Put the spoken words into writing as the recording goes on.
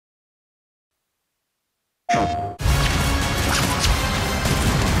Hello,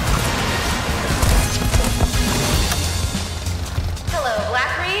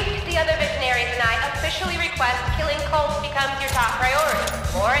 Blackreef. The other Visionaries and I officially request killing Colt becomes your top priority.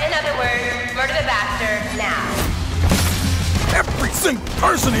 Or, in other words, murder the bastard now. Every single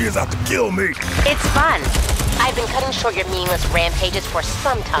person here is out to kill me. It's fun. I've been cutting short your meaningless rampages for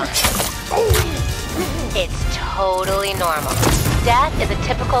some time. It's totally normal. Death is a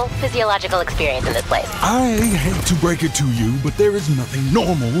typical physiological experience in this place. I hate to break it to you, but there is nothing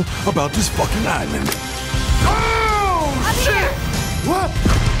normal about this fucking island. Oh, shit! What?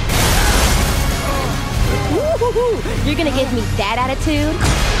 Woo-hoo-hoo. You're gonna give me that attitude?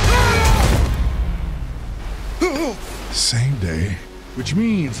 Same day, which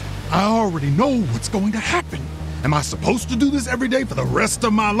means I already know what's going to happen. Am I supposed to do this every day for the rest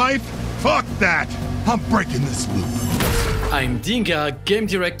of my life? Fuck that! I'm breaking this loop. I'm Dinga, game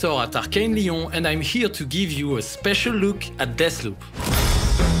director at Arcane Lyon, and I'm here to give you a special look at Deathloop.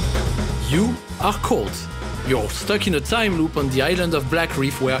 You are Colt. You're stuck in a time loop on the island of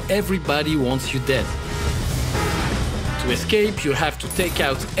Blackreef where everybody wants you dead. To escape, you have to take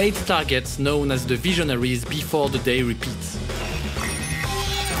out 8 targets known as the Visionaries before the day repeats.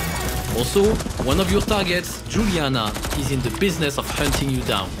 Also, one of your targets, Juliana, is in the business of hunting you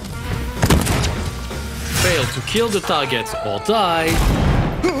down. Fail to kill the target or die,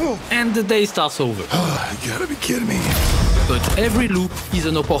 and the day starts over. You gotta be kidding me. But every loop is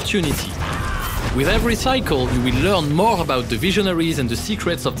an opportunity. With every cycle, you will learn more about the Visionaries and the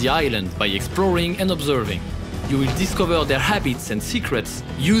secrets of the island by exploring and observing. You will discover their habits and secrets,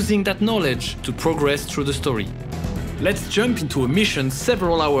 using that knowledge to progress through the story. Let's jump into a mission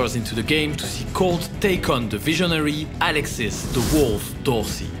several hours into the game to see Colt take on the Visionary Aleksis, the wolf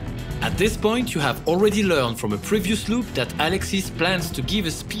Dorsey. At this point, you have already learned from a previous loop that Aleksis plans to give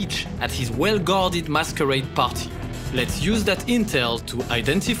a speech at his well-guarded masquerade party. Let's use that intel to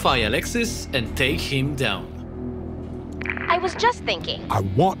identify Aleksis and take him down. I was just thinking. I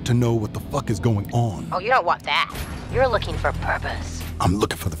want to know what the fuck is going on. Oh, you don't want that. You're looking for purpose. I'm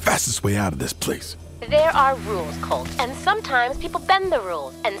looking for the fastest way out of this place. There are rules, Colt, and sometimes people bend the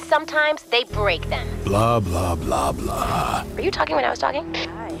rules, and sometimes they break them. Blah, blah, blah, blah. Were you talking when I was talking?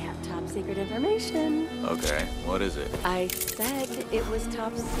 I have top secret information. Okay, what is it? I said it was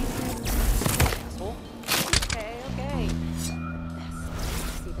top secret. Asshole. Okay.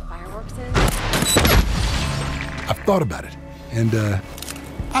 See the fireworks in? I've thought about it, and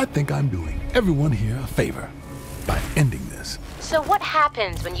I think I'm doing everyone here a favor by ending this. So what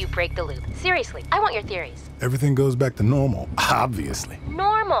happens when you break the loop? Seriously, I want your theories. Everything goes back to normal, obviously.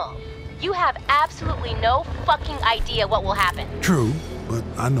 Normal. You have absolutely no fucking idea what will happen. True, but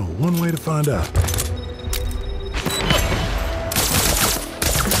I know one way to find out.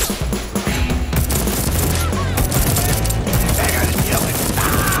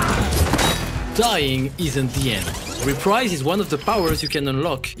 Dying isn't the end. Reprise is one of the powers you can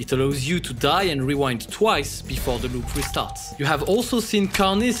unlock. It allows you to die and rewind twice before the loop restarts. You have also seen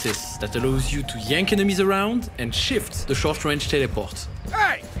Carnesis, that allows you to yank enemies around and shift the short-range teleport.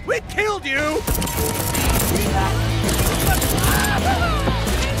 Hey, we killed you!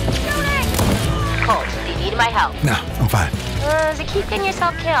 Colt, do you need my help? No, I'm fine. So keep getting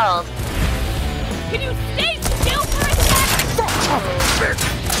yourself killed. Can you stay still for a sec? Oh, bitch!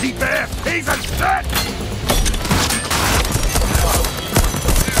 Cheap ass piece of shit!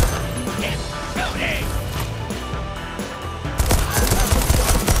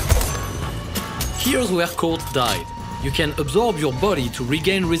 Here's where Colt died. You can absorb your body to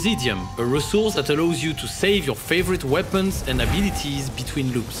regain Residium, a resource that allows you to save your favorite weapons and abilities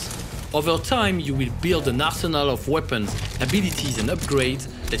between loops. Over time, you will build an arsenal of weapons, abilities and upgrades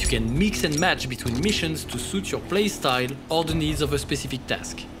that you can mix and match between missions to suit your playstyle or the needs of a specific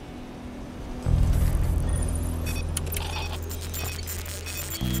task.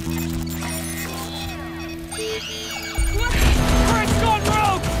 Craig's gone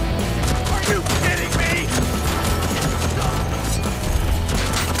rogue! Are you kidding me?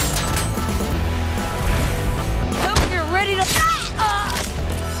 Hope you're ready to...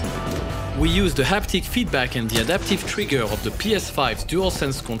 We use the haptic feedback and the adaptive trigger of the PS5's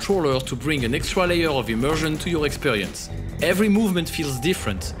DualSense controller to bring an extra layer of immersion to your experience. Every movement feels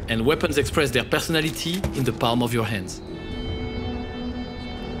different, and weapons express their personality in the palm of your hands.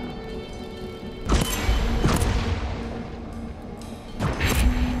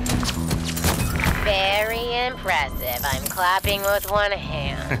 Very impressive. I'm clapping with one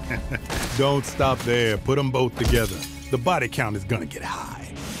hand. Don't stop there. Put them both together. The body count is gonna get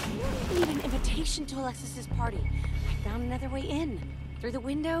high. I need an invitation to Alexis's party. I found another way in. Through the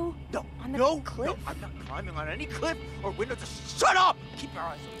window? No, On the no, cliff? no, I'm not climbing on any cliff or window. Just shut up! Keep your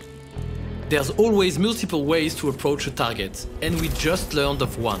eyes open. There's always multiple ways to approach a target, and we just learned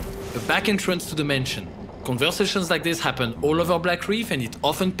of one, a back entrance to the mansion. Conversations like this happen all over Blackreef, and it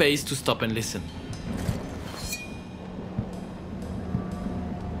often pays to stop and listen.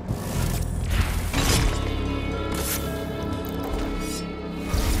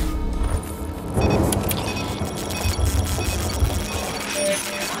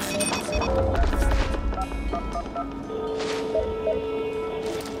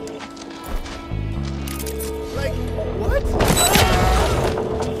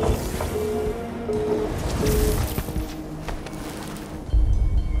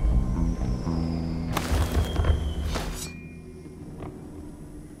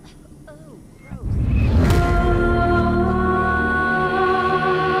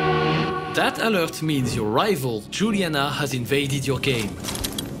 That alert means your rival, Juliana, has invaded your game.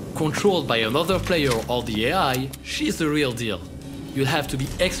 Controlled by another player or the AI, she's the real deal. You'll have to be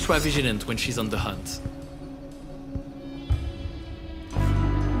extra vigilant when she's on the hunt.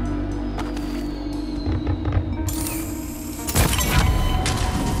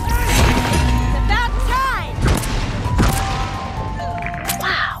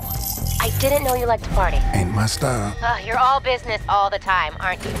 Didn't know you liked to party. Ain't my style. You're all business all the time,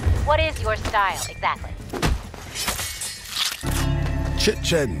 aren't you? What is your style, exactly?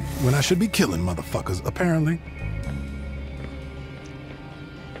 Chit-chatting when I should be killing motherfuckers, apparently.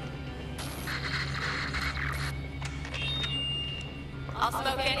 I'll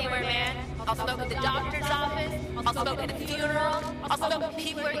smoke anywhere, man. I'll smoke at the doctor's office. I'll smoke at a funeral. I'll smoke when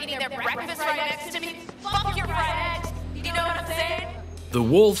people are eating their breakfast right next to me. Fuck your fried eggs. You know what I'm saying? The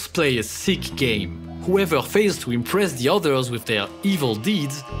wolves play a sick game. Whoever fails to impress the others with their evil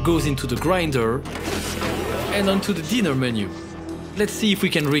deeds goes into the grinder and onto the dinner menu. Let's see if we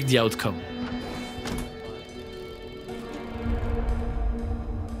can rig the outcome.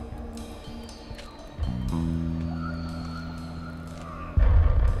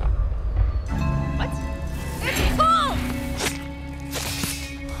 What? It's Colt!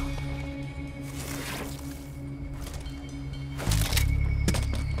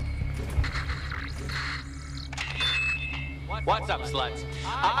 What's up, sluts?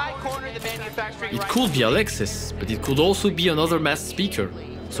 I cornered the manufacturing. It could be Aleksis, but it could also be another masked speaker.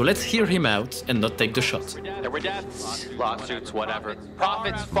 So let's hear him out and not take the shot. There were deaths, lawsuits, whatever.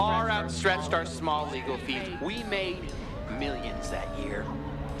 Profits far outstretched our small legal fees. We made millions that year.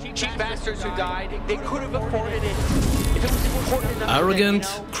 Cheap bastards who died, they could have afforded it. If it was important enough.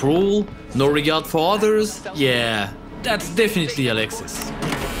 Arrogant, cruel, no regard for others? Yeah, that's definitely Aleksis.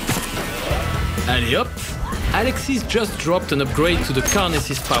 Allez up! Aleksis just dropped an upgrade to the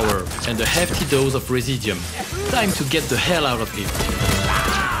Carnes's power and a hefty dose of Residium. Time to get the hell out of here.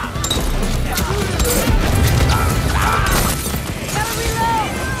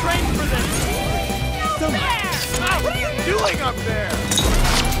 Train for this! What are you doing up there?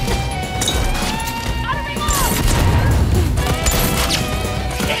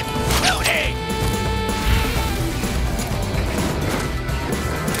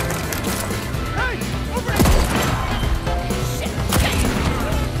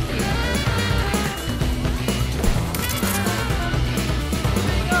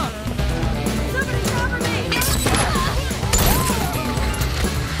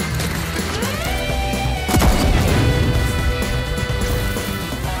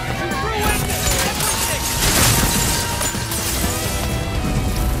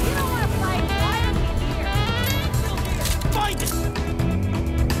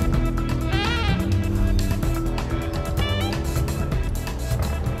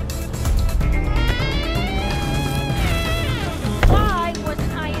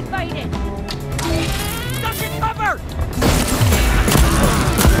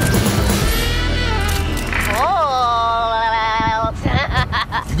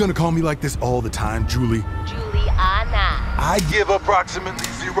 You gonna call me like this all the time, Julie? Juliana. I give approximately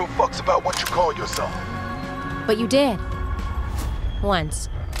 0 fucks about what you call yourself. But you did. Once.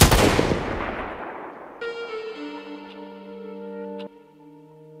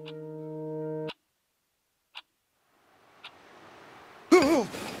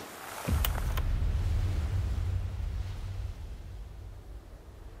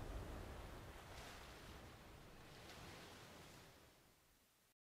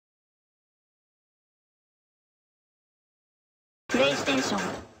 PlayStation